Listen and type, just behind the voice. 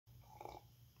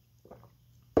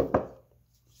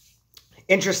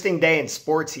Interesting day in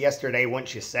sports yesterday,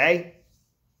 wouldn't you say?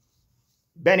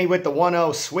 Benny with the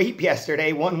 1-0 sweep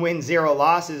yesterday. 1 win, 0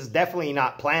 losses. Definitely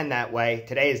not planned that way.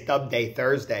 Today is Dub Day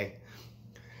Thursday.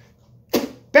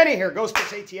 Benny here,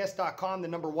 ghostpicksats.com, the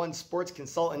 #1 sports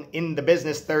consultant in the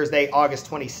business. Thursday, August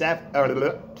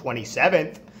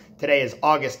 27th. Today is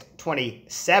August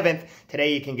 27th.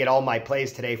 Today you can get all my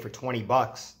plays today for 20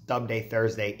 bucks. Dub Day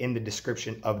Thursday in the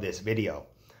description of this video.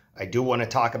 I do want to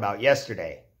talk about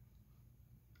yesterday.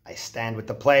 I stand with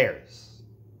the players.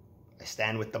 I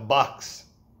stand with the Bucks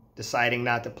deciding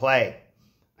not to play.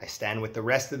 I stand with the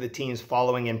rest of the teams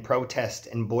following in protest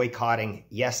and boycotting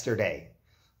yesterday.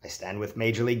 I stand with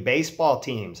Major League Baseball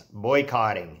teams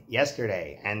boycotting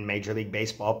yesterday and Major League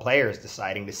Baseball players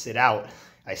deciding to sit out.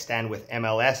 I stand with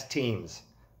MLS teams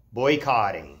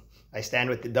boycotting. I stand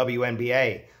with the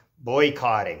WNBA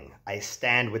boycotting. I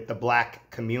stand with the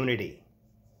black community.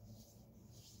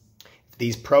 If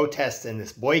these protests and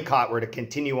this boycott were to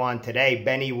continue on today,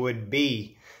 Benny would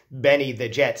be Benny the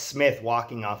Jet Smith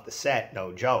walking off the set.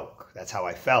 No joke. That's how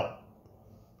I felt.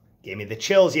 Gave me the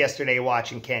chills yesterday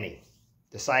watching Kenny.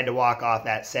 Decided to walk off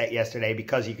that set yesterday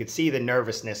because you could see the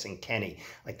nervousness in Kenny.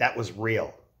 Like, that was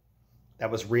real.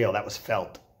 That was real. That was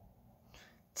felt.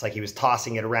 It's like he was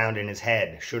tossing it around in his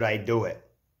head. Should I do it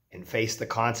and face the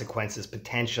consequences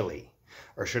potentially?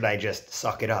 Or should I just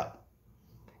suck it up?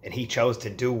 And he chose to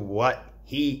do what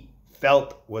he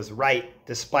felt was right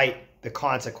despite the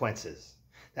consequences.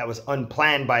 That was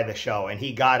unplanned by the show. And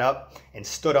he got up and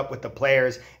stood up with the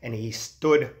players, and he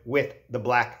stood with the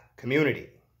black community.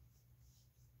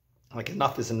 Like,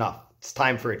 enough is enough. It's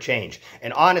time for a change.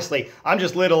 And honestly, I'm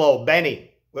just little old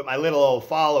Benny with my little old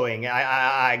following.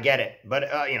 I get it.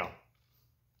 But, you know,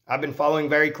 I've been following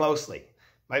very closely.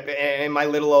 My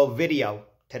little old video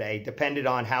today depended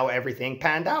on how everything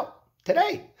panned out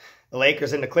today. The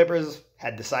Lakers and the Clippers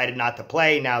had decided not to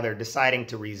play. Now they're deciding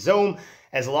to resume.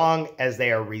 As long as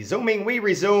they are resuming, we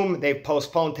resume. They've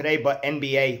postponed today, but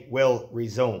NBA will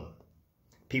resume.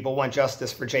 People want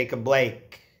justice for Jacob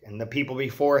Blake and the people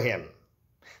before him.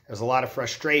 There's a lot of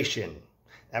frustration.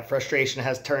 That frustration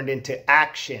has turned into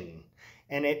action.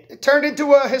 And it turned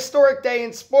into a historic day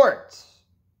in sports.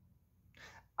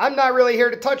 I'm not really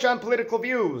here to touch on political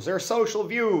views or social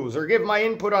views or give my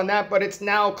input on that, but it's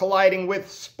now colliding with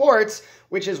sports,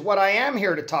 which is what I am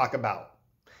here to talk about.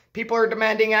 People are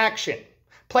demanding action.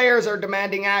 Players are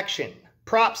demanding action.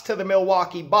 Props to the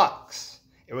Milwaukee Bucks.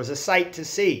 It was a sight to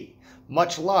see.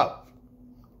 Much love.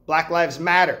 Black Lives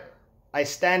Matter. I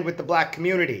stand with the black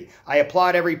community. I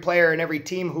applaud every player and every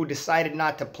team who decided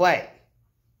not to play.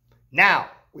 Now,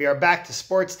 we are back to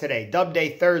sports today. Dub Day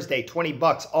Thursday, 20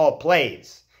 bucks, all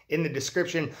plays. In the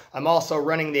description, I'm also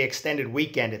running the extended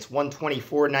weekend. It's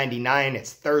 $124.99.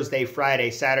 It's Thursday,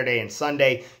 Friday, Saturday, and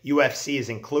Sunday. UFC is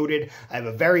included. I have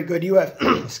a very good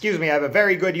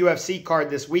UFC card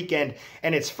this weekend,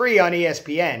 and it's free on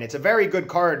ESPN. It's a very good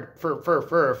card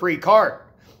for a free card.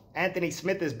 Anthony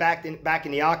Smith is back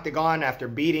in the octagon after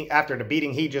the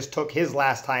beating he just took his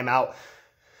last time out.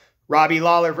 Robbie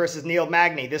Lawler versus Neil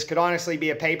Magny. This could honestly be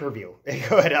a pay-per-view. It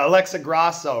could. Alexa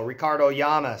Grasso, Ricardo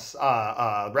Llamas,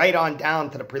 right on down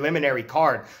to the preliminary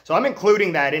card. So I'm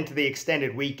including that into the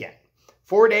extended weekend.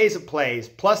 4 days of plays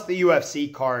plus the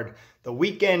UFC card. The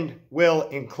weekend will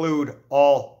include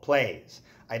all plays.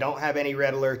 I don't have any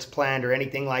red alerts planned or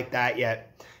anything like that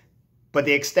yet. But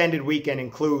the extended weekend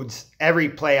includes every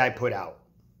play I put out.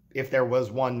 If there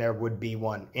was one, there would be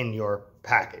one in your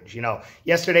package. You know,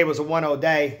 yesterday was a 1-0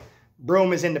 day.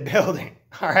 Broom is in the building.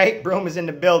 All right, Broom is in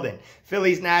the building.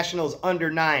 Phillies Nationals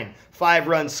under 9. 5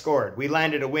 runs scored. We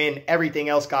landed a win. Everything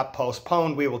else got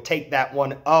postponed. We will take that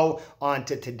 1-0 on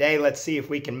to today. Let's see if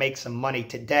we can make some money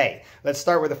today. Let's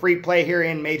start with a free play here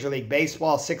in Major League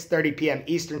Baseball. 6:30 p.m.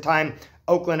 Eastern Time.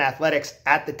 Oakland Athletics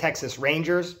at the Texas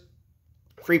Rangers.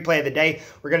 Free play of the day.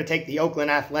 We're going to take the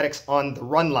Oakland Athletics on the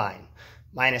run line.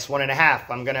 -1.5.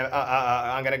 I'm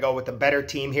gonna go with the better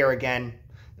team here again.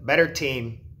 The better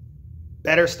team.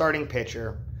 Better starting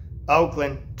pitcher.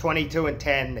 Oakland,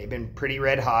 22-10. They've been pretty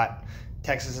red hot.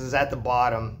 Texas is at the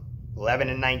bottom,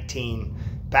 11-19.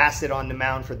 Bassett on the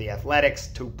mound for the Athletics,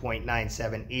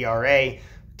 2.97 ERA.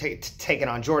 Taking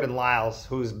on Jordan Lyles,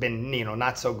 who's been, you know,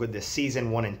 not so good this season,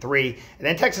 1-3. And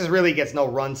then Texas really gets no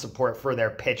run support for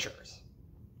their pitchers,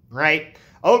 right?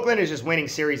 Oakland is just winning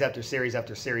series after series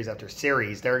after series after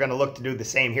series. They're going to look to do the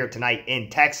same here tonight in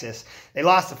Texas. They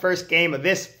lost the first game of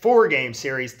this 4-game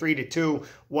series, 3-2.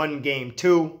 Won game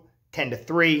 2,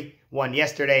 10-3. Won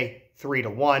yesterday,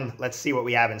 3-1. Let's see what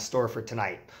we have in store for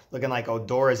tonight. Looking like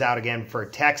Odor is out again for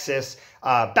Texas.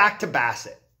 Back to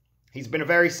Bassett. He's been a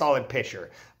very solid pitcher,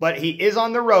 but he is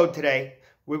on the road today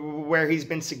where he's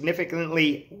been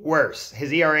significantly worse.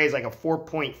 His ERA is like a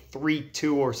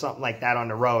 4.32 or something like that on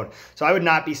the road. So I would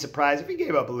not be surprised if he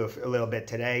gave up a little bit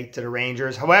today to the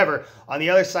Rangers. However, on the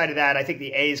other side of that, I think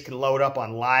the A's can load up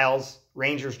on Lyles.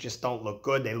 Rangers just don't look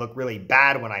good. They look really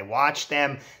bad when I watch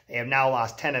them. They have now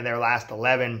lost 10 of their last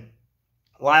 11.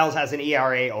 Lyles has an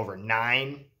ERA over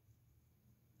 9.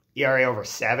 ERA over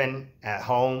 7 at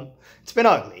home. It's been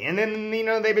ugly. And then,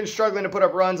 they've been struggling to put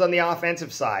up runs on the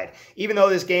offensive side. Even though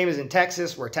this game is in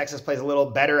Texas, where Texas plays a little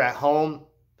better at home,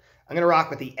 I'm going to rock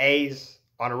with the A's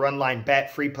on a run line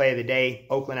bet. Free play of the day,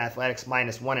 Oakland Athletics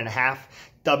 -1.5.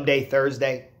 Dub day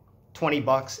Thursday,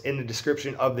 $20 in the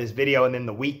description of this video. And then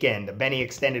the weekend, the Benny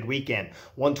extended weekend,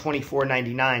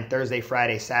 $124.99 Thursday,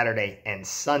 Friday, Saturday, and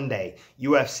Sunday.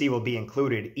 UFC will be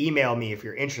included. Email me if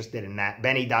you're interested in that.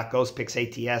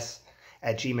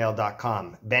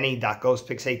 Benny.ghostpicksats@gmail.com.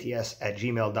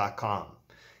 Benny.ghostpicksats@gmail.com.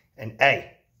 And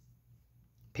hey,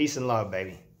 peace and love,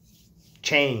 baby.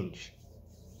 Change.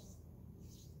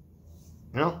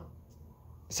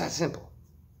 It's that simple.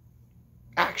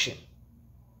 Action.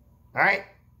 All right?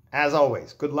 As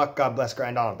always, good luck, God bless,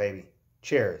 grind on, baby.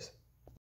 Cheers.